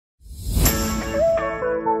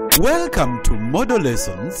Welcome to model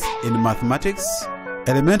lessons in mathematics,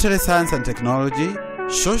 elementary science and technology,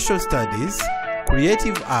 social studies,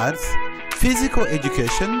 creative arts, physical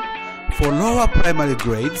education for lower primary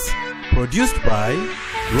grades, produced by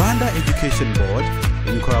Rwanda Education Board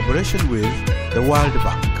in collaboration with the World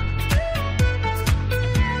Bank.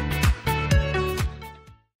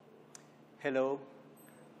 Hello,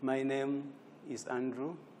 my name is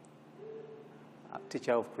Andrew, a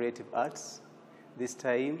teacher of creative arts. This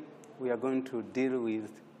time, we are going to deal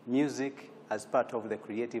with music as part of the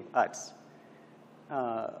creative arts.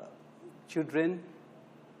 Children,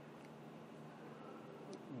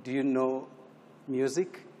 do you know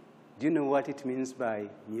music? Do you know what it means by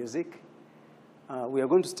music? We are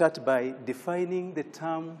going to start by defining the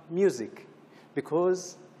term music,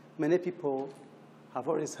 because many people have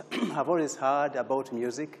always heard about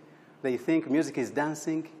music. They think music is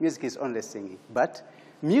dancing, music is only singing. But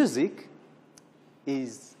music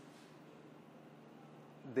is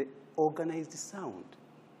the organized sound.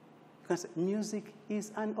 You can say music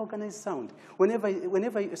is an organized sound.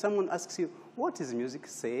 Whenever someone asks you, what is music?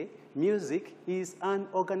 Say, music is an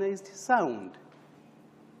organized sound.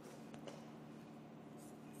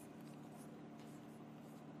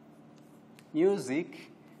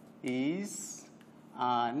 Music is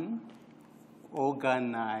an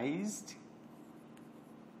organized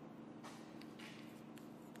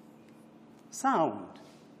sound.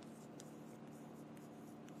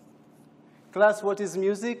 Class, what is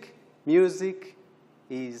music? Music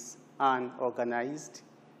is an organized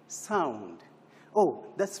sound. Oh,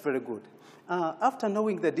 that's very good. After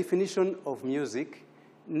knowing the definition of music,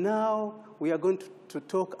 now we are going to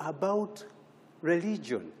talk about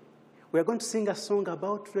religion. We are going to sing a song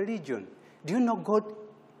about religion. Do you know God?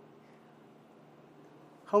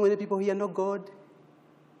 How many people here know God?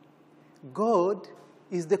 God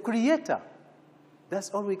is the creator.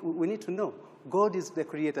 That's all we need to know. God is the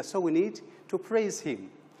creator, so we need to praise him.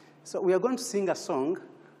 So we are going to sing a song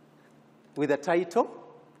with the title,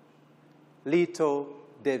 Little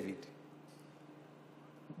David.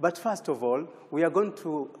 But first of all, we are going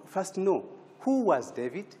to first know who was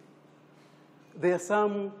David. There are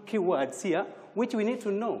some keywords here which we need to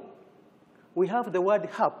know. We have the word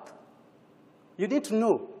harp. You need to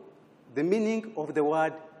know the meaning of the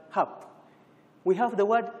word harp. We have the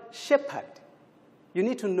word shepherd. You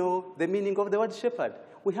need to know the meaning of the word shepherd.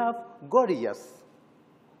 We have Goliath.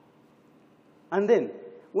 And then,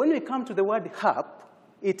 when we come to the word harp,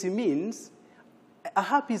 it means a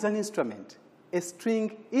harp is an instrument, a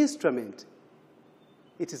string instrument.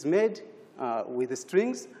 It is made with the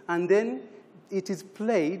strings, and then it is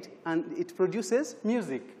played, and it produces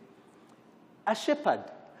music. A shepherd.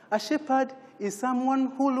 A shepherd is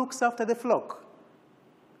someone who looks after the flock.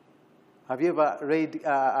 Have you ever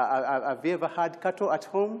had cattle at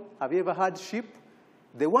home? Have you ever had sheep?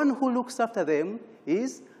 The one who looks after them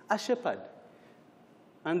is a shepherd.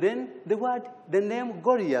 And then the name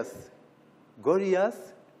Goliath.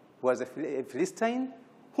 Goliath was a Philistine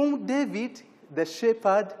whom David, the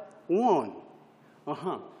shepherd, won.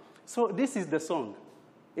 So this is the song.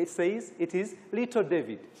 It says it is Little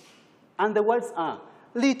David. And the words are,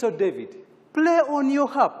 Little David, play on your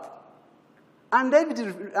harp. And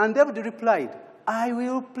David replied, I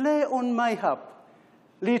will play on my harp.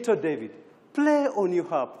 Little David, play on your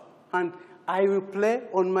harp, and I will play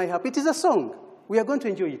on my harp. It is a song. We are going to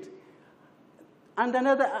enjoy it. And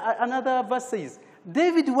another verse says,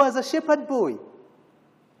 David was a shepherd boy,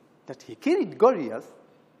 that he killed Goliath,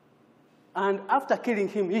 and after killing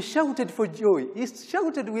him, he shouted for joy. He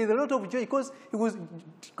shouted with a lot of joy because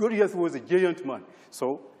Goliath was a giant man.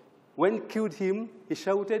 So when killed him, he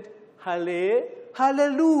shouted,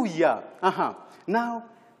 Hallelujah. Now,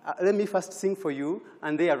 let me first sing for you,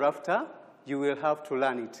 and thereafter, you will have to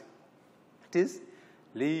learn it. It is,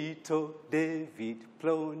 Little David,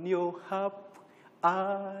 play on your harp.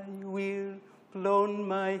 I will play on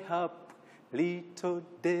my harp. Little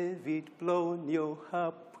David, play on your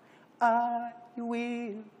harp. I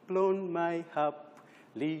will play on my harp.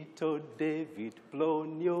 Little David, play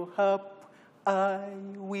on your harp. I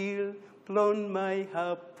will play on my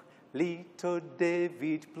harp. Little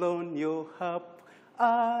David, play on your harp.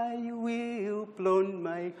 I will play on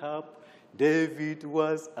my harp. David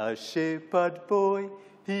was a shepherd boy.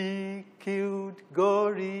 He killed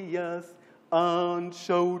Goliath and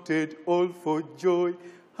shouted all for joy.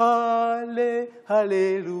 Hallelujah.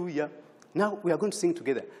 Now we are going to sing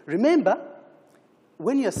together. Remember,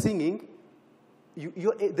 when you are singing,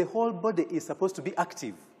 the whole body is supposed to be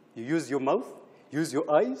active. You use your mouth, use your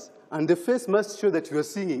eyes, and the face must show that you are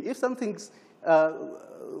singing. If something's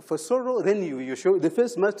for sorrow, then you show, the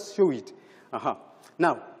face must show it.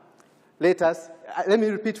 Now, let me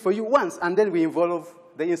repeat for you once, and then we involve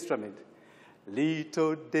the instrument.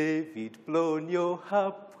 Little David, blow your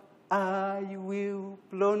harp, I will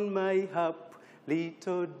blow my harp.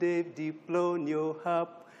 Little David, blow your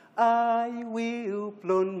harp, I will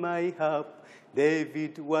blow my harp.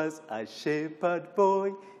 David was a shepherd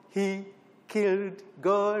boy, he killed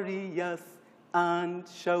Goliath and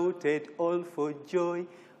shouted all for joy.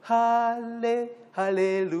 Hallelujah.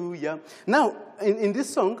 Now, in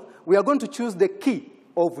this song, we are going to choose the key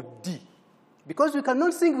of D. Because we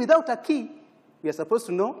cannot sing without a key, we are supposed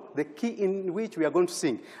to know the key in which we are going to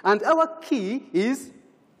sing. And our key is,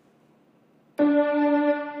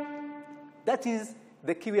 that is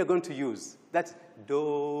the key we are going to use. That's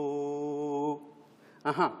Do.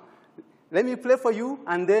 Let me play for you,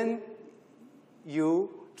 and then you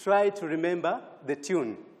try to remember the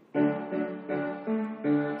tune.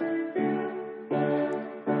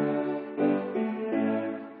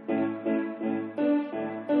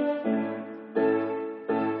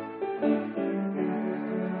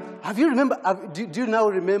 Do you now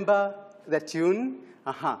remember the tune?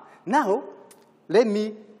 Now, let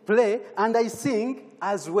me play, and I sing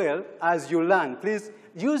as well as you learn. Please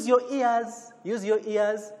use your ears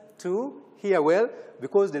to hear well,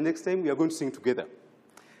 because the next time we are going to sing together.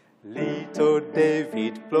 Little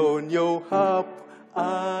David, blow your harp,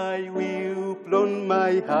 I will blow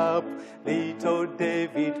my harp. Little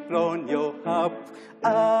David, blow your harp,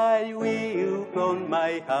 I will blow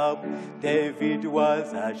my harp. David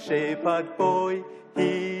was a shepherd boy,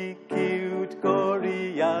 he killed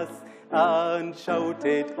Goliath and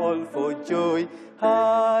shouted all for joy.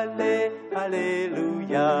 Hallelujah.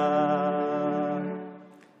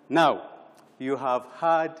 Now, you have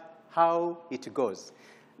heard how it goes.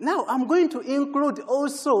 Now, I'm going to include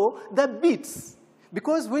also the beats,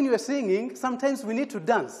 because when you are singing, sometimes we need to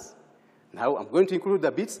dance. Now, I'm going to include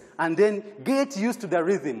the beats, and then get used to the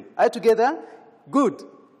rhythm. Are you together? Good.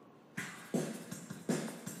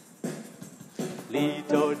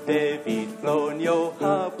 Little David, blow your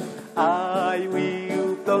harp, I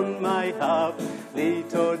will blow my harp.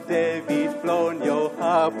 Little David, blow your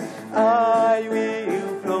harp, I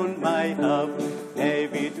will blow my harp.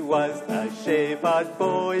 David was a shepherd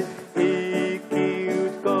boy, he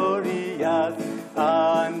killed Goliath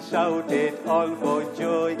and shouted all for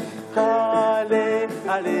joy. Hallelujah.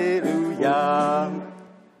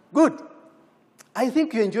 Good. I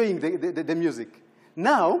think you're enjoying the music.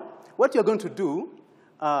 Now, what you're going to do,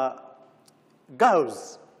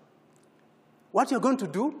 girls, what you're going to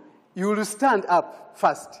do, you will stand up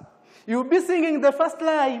first. You'll be singing the first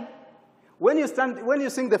line. When you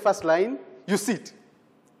sing the first line, you sit.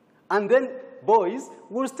 And then boys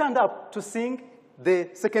will stand up to sing the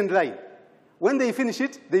second line. When they finish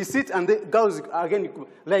it, they sit, and the girls, again,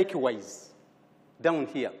 likewise, down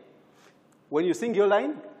here. When you sing your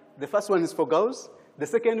line, the first one is for girls, the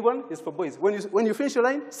second one is for boys. When you finish your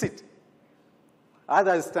line, sit.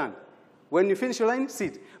 Others stand. When you finish your line,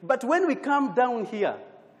 sit. But when we come down here,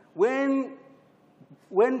 when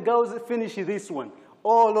girls finish this one,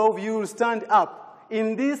 all of you stand up.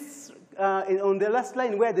 In this, on the last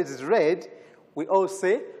line where there is red, we all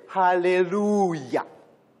say, hallelujah.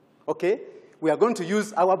 Okay? We are going to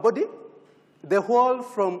use our body, the whole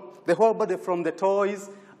body from the toes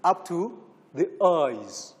up to the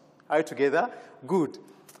eyes. Are you together? Good.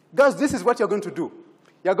 Girls, this is what you're going to do.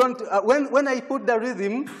 You're going to, when I put the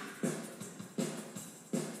rhythm,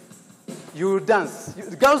 you dance.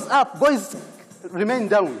 Girls up, boys remain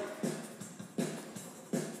down.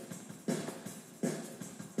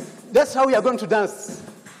 That's how we are going to dance.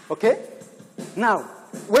 Okay? Now,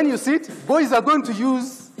 when you sit, boys are going to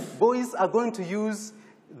use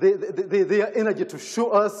their energy to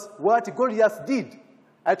show us what Goliath did.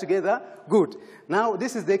 Are you together? Good. Now,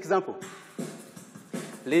 this is the example.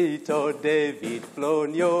 Little David, blow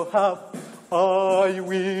your harp, I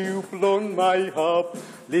will blow my harp.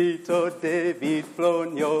 Little David, blow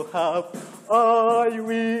your harp, I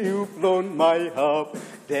will blow my harp.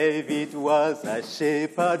 David was a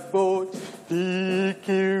shepherd boy, he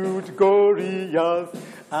killed Goliath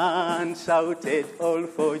and shouted all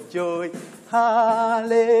for joy.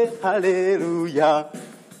 Hallelujah.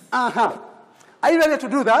 Are you ready to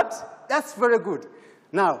do that? That's very good.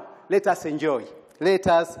 Now, let us enjoy. Let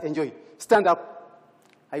us enjoy. Stand up.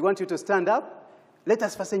 I want you to stand up. Let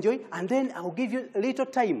us first enjoy, and then I'll give you a little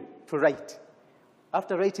time to write.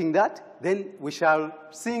 After writing that, then we shall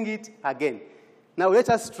sing it again. Now let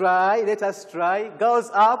us try.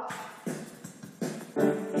 Girls up.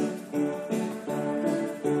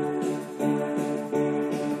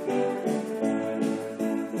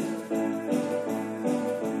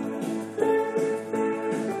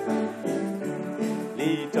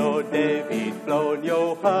 Little David, blow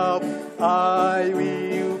your harp. I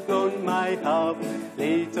will blow my harp.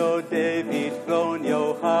 Little David, blow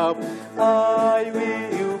your harp. I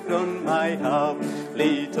will blow my harp.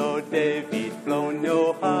 Little David, blow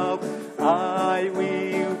your harp. I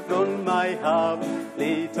will blow my harp.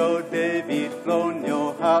 Little David, blow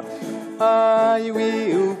your harp. I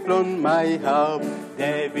will blow my harp.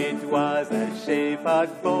 David was a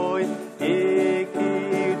shepherd boy. He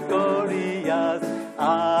killed Goliath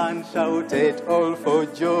and shouted all for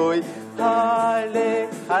joy. Hallelujah.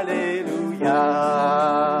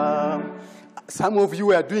 Some of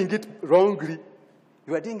you are doing it wrongly.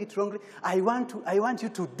 You are doing it wrongly. I want you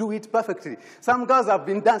to do it perfectly. Some girls have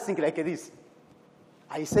been dancing like this.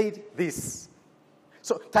 I said this.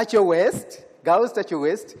 So touch your waist. Girls, touch your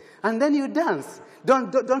waist. And then you dance.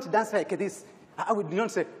 Don't dance like this. I would not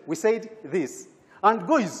say, we said this. And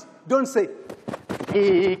boys, don't say,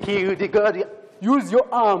 he killed the Goliath. Use your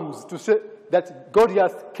arms to say that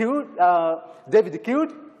Goliath killed, David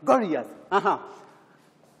killed Goliath.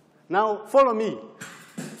 Now, follow me.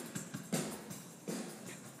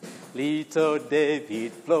 Little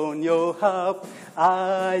David, blow your harp.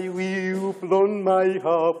 I will blow my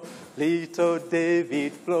harp. Little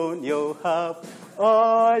David, blow your harp.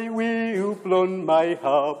 I will blow my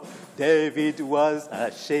harp. David was a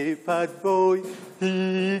shepherd boy.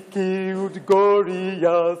 He killed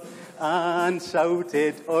Goliath and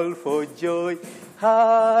shouted all for joy.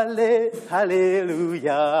 Hallelujah.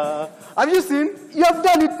 Have you seen? You have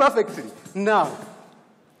done it perfectly. Now,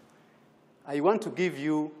 I want to give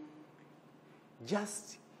you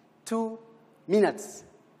just 2 minutes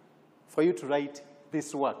for you to write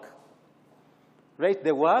this work. Write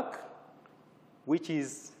the work, which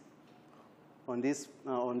is on this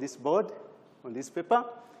board, on this paper.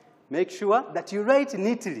 Make sure that you write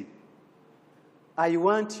neatly. I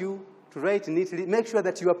want you to write neatly. Make sure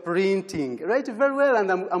that you are printing. Write very well,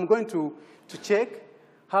 and I'm going to check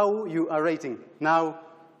how you are writing. Now,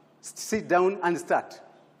 sit down and start.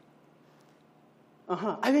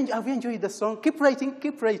 Have you enjoyed the song? Keep writing,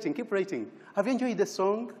 keep writing, keep writing. Have you enjoyed the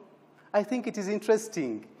song? I think it is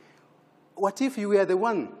interesting. What if you were the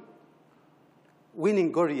one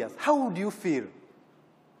winning Goliath? How would you feel?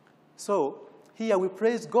 So, here we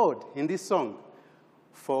praise God in this song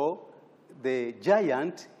for the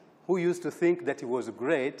giant who used to think that he was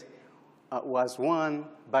great was won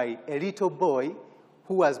by a little boy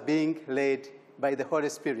who was being led by the Holy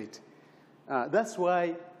Spirit. That's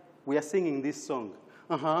why we are singing this song.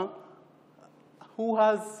 Who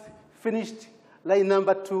has finished line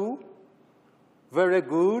number 2? Very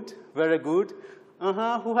good, very good.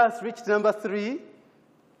 Who has reached number 3?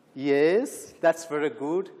 Yes, that's very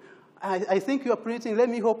good. I think you are printing. Let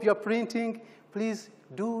me hope you are printing. Please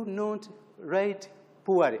do not write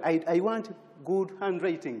poorly. I want good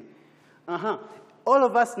handwriting. All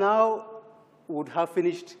of us now would have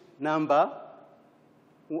finished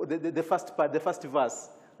the first part, the first verse.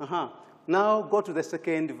 Now go to the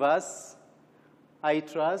second verse. I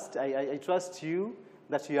trust you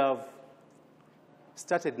that you have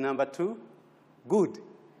started number 2. Good.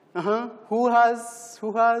 Who has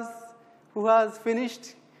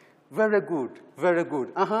finished? Very good. Very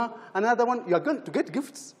good. Another one. You are going to get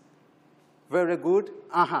gifts. Very good.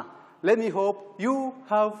 Let me hope you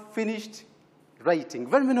have finished writing.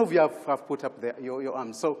 Very many of you have put up your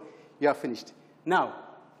arms, so you are finished. Now,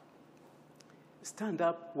 stand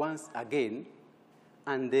up once again,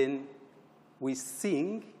 and then we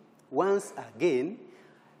sing once again,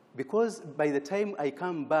 because by the time I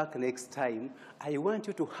come back next time, I want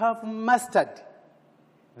you to have mastered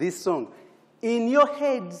this song. In your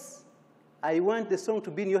heads, I want the song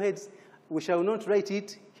to be in your heads. We shall not write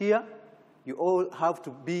it here. You all have to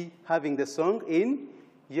be having the song in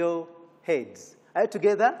your heads. Are you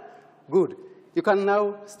together? Good. You can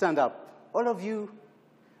now stand up, all of you.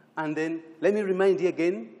 And then let me remind you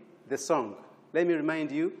again the song. Let me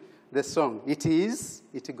remind you the song. It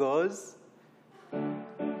goes.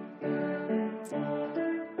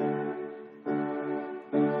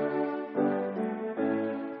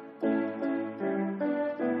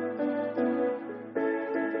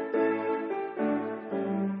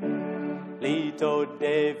 Little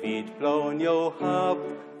David, blow your harp.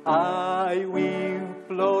 I will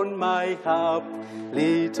blow my harp.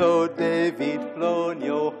 Little David, blow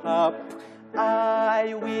your harp.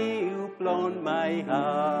 I will blow my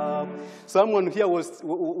harp. Someone here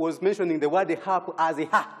was mentioning the word harp as a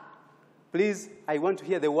harp. Please, I want to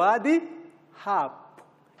hear the word harp.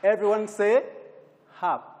 Everyone say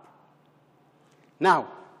harp. Now,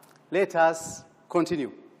 let us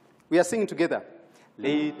continue. We are singing together.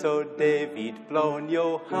 Little David, blow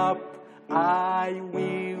your harp. I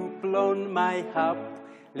will blow my harp.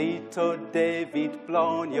 Little David,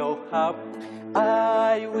 blow your harp.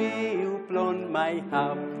 I will blow my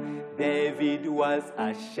harp. David was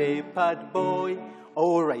a shepherd boy.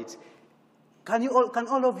 All right. Can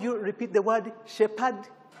all of you repeat the word shepherd?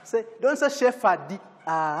 Say, don't say shepherd.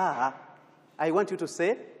 I want you to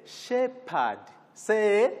say shepherd.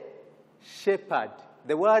 Say shepherd.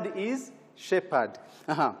 The word is shepherd.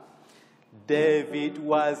 David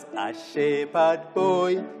was a shepherd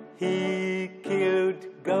boy. He killed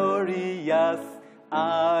Goliath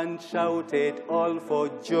and shouted all for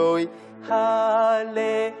joy.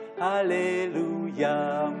 Hallelujah.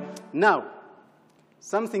 Now,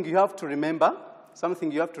 something you have to remember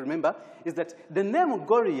is that the name of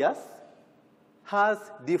Goliath has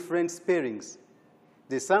different spellings.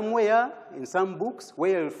 There's somewhere in some books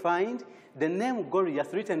where you'll find the name of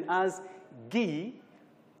Goliath written as G-O-R-R-I-A-T-H.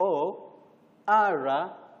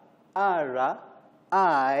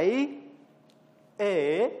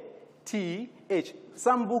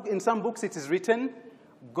 In some books it is written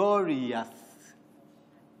Goliath.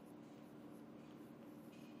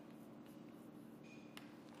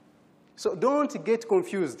 So don't get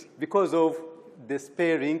confused because of the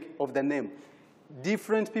spelling of the name.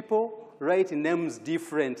 Different people write names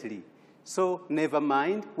differently. So never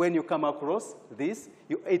mind, when you come across this,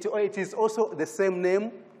 it is also the same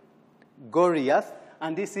name, Goliath,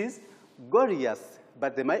 and this is Goliath.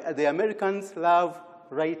 But the Americans love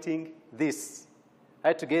writing this.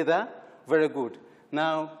 Right, together? Very good.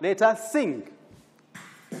 Now, let us sing.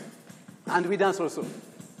 And we dance also.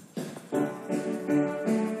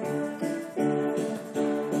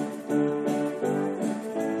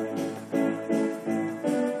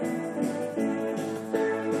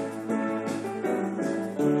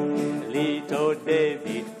 Little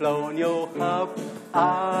David, blow your harp.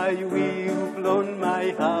 I will blow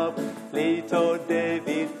my harp. Little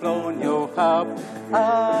David, blow your harp.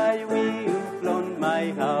 I will blow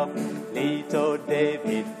my harp. Little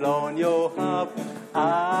David, blow your harp.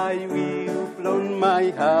 I will blow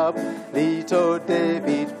my harp. Little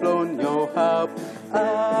David, blow your harp.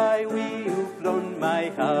 I will blow my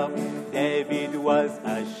harp. David was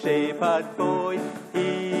a shepherd boy.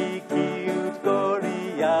 He killed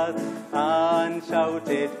Goliath and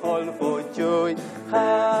shouted all for joy.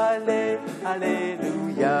 Hallelujah.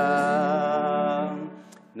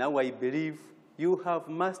 Now I believe you have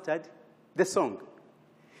mastered the song.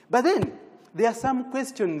 But then, there are some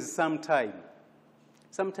questions sometimes.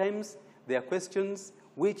 Sometimes there are questions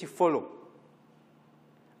which follow.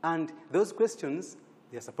 And those questions,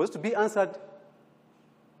 they are supposed to be answered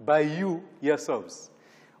by you yourselves.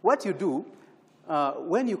 What you do,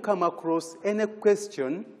 when you come across any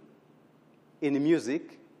question in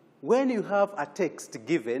music, when you have a text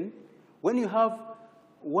given, when you have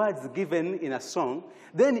words given in a song,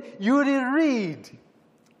 then you reread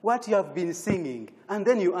what you have been singing, and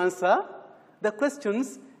then you answer the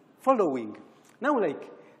questions following. Now,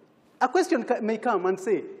 like, a question may come and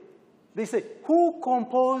say, they say, who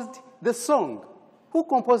composed the song? Who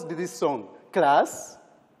composed this song? Class?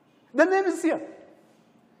 The name is here.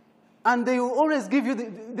 And they will always give you,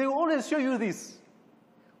 they will always show you this.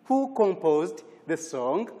 Who composed the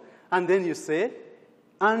song? And then you say,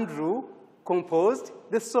 Andrew composed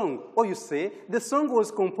the song. Or you say, the song was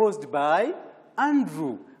composed by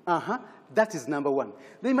Andrew. That is number one.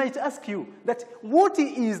 They might ask you that, what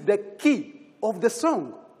is the key of the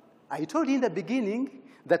song? I told you in the beginning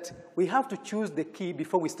that we have to choose the key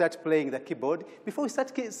before we start playing the keyboard, before we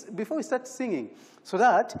start singing, so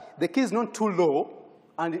that the key is not too low,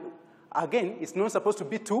 and again, it's not supposed to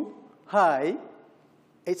be too high.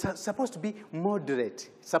 It's supposed to be moderate.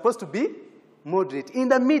 It's supposed to be moderate, in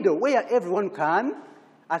the middle, where everyone can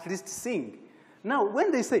at least sing. Now,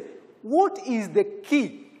 when they say, what is the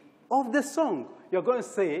key of the song? You're going to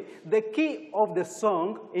say, the key of the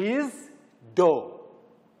song is Do.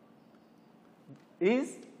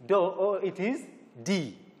 Is Do, or it is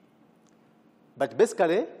D. But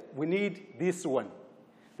basically, we need this one.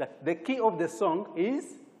 That the key of the song is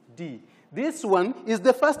D. This one is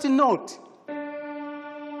the first note.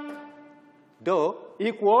 Do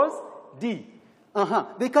equals D.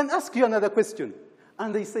 They can ask you another question.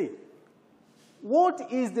 And they say, what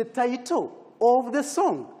is the title of the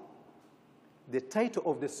song? The title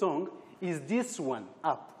of the song is this one,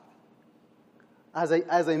 up. As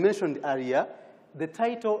I mentioned earlier, the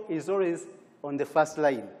title is always on the first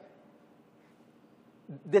line.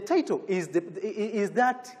 The title is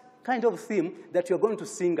that kind of theme that you're going to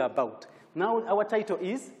sing about. Now our title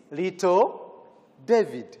is Little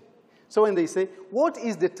David. So when they say, what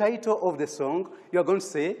is the title of the song? You're going to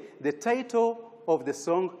say, the title of the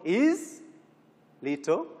song is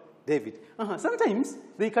Little David. Sometimes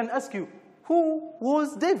they can ask you, who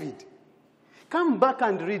was David? Come back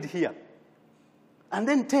and read here. And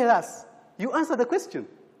then tell us. You answer the question.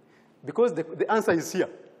 Because the answer is here.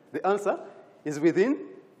 The answer is within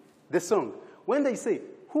the song. When they say,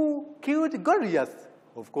 who killed Goliath?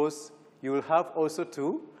 Of course, you will have also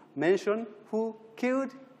to mention who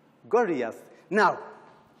killed Goliath. Now,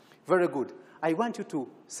 very good. I want you to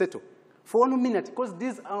settle for 1 minute, because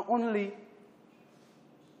these are only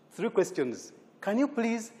 3 questions. Can you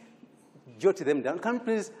please jot them down? Can you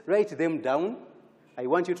please write them down? I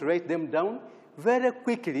want you to write them down very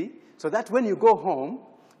quickly, so that when you go home,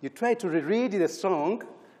 you try to reread the song.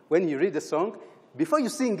 When you read the song, before you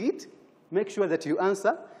sing it, make sure that you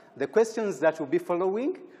answer the questions that will be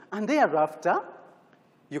following, and thereafter,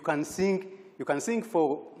 you can sing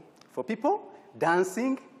for people,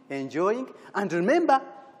 dancing, enjoying, and remember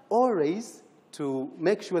always to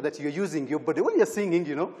make sure that you're using your body. When you're singing,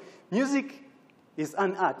 you know, music is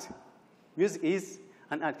an art. Music is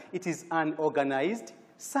an art. It is an organized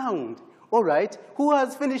sound. All right, who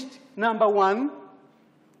has finished number 1?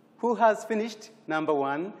 Who has finished number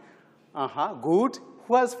 1? Good.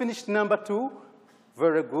 Who has finished number 2?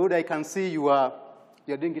 Very good. I can see you're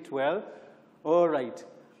doing it well. All right.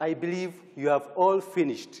 I believe you have all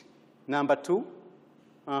finished. Number 2.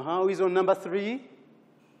 Who is on number 3?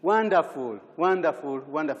 Wonderful, wonderful,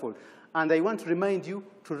 wonderful. And I want to remind you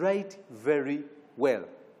to write very well.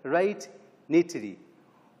 Write neatly.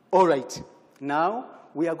 All right. Now,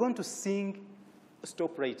 we are going to sing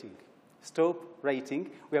Stop Writing. Stop Writing.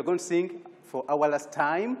 We are going to sing for our last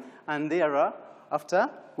time, and thereafter,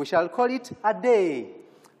 we shall call it a day.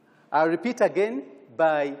 I'll repeat again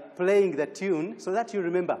by playing the tune so that you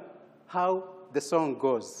remember how the song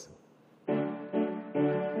goes.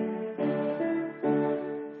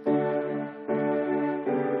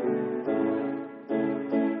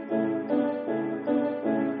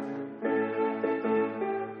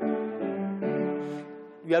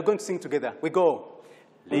 We are going to sing together. We go.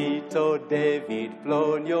 Little David,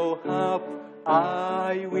 blow on your harp.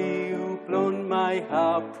 I will blow on my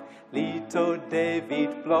harp. Little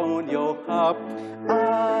David, blow on your harp.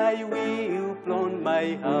 I will blow on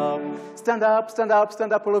my harp. Stand up, stand up,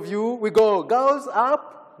 stand up, all of you. We go. Girls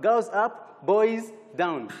up, boys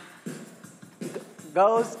down.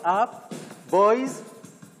 Girls up, boys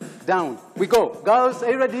down. We go. Girls,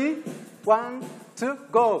 are you ready? 1, 2,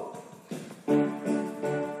 go.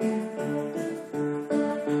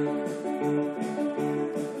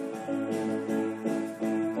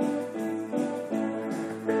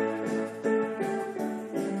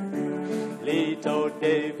 Little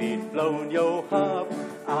David, blow on your harp.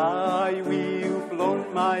 I will blow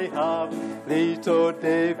on my harp. Little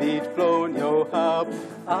David, blow on your harp.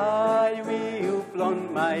 I will blow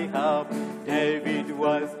on my harp. David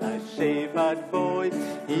was a shepherd boy.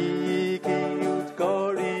 He killed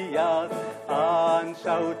Goliath and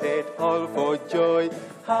shouted all for joy.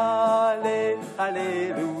 Hallelujah.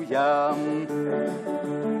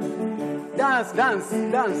 Dance, dance,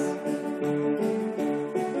 dance.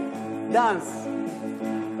 Dance.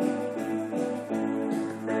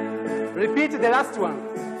 Repeat the last one.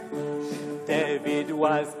 David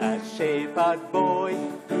was a shepherd boy.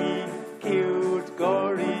 He killed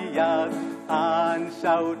Goliath and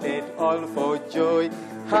shouted all for joy.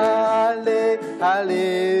 Hallelujah.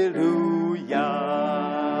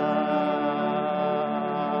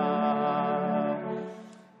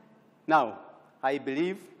 Now, I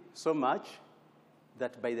believe so much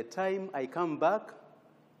that by the time I come back,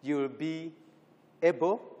 you will be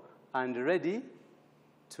able and ready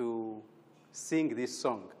to sing this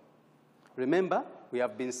song. Remember, we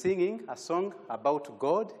have been singing a song about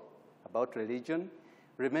God, about religion.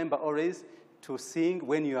 Remember always to sing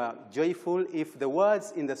when you are joyful if the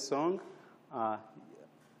words in the song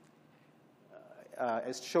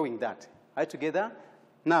is showing that. Are you together?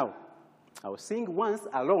 Now, I'll sing once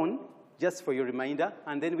alone, just for your reminder,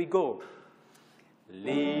 and then we go.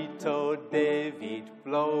 Little David,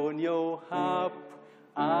 blow on your harp.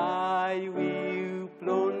 I will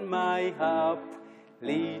blow on my harp.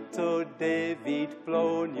 Little David,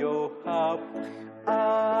 blow on your harp.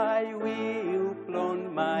 I will blow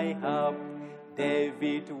on my harp.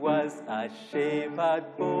 David was a shepherd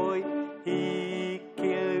boy. He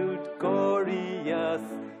killed Goliath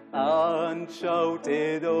and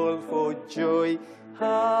shouted all for joy.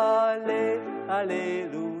 Hallelujah.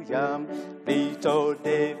 Little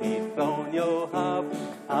David, blow on your harp.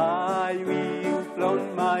 I will blow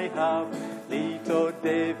on my harp. Little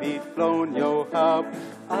David, blow on your harp.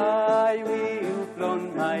 I will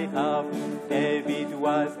flaunt my harp. David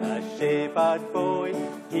was a shepherd boy.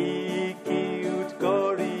 He killed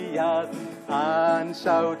Goliath and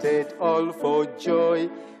shouted all for joy.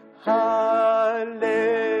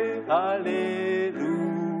 Halle, hallelujah.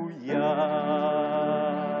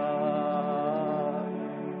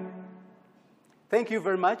 Thank you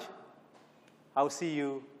very much. I'll see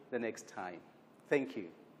you the next time. Thank you.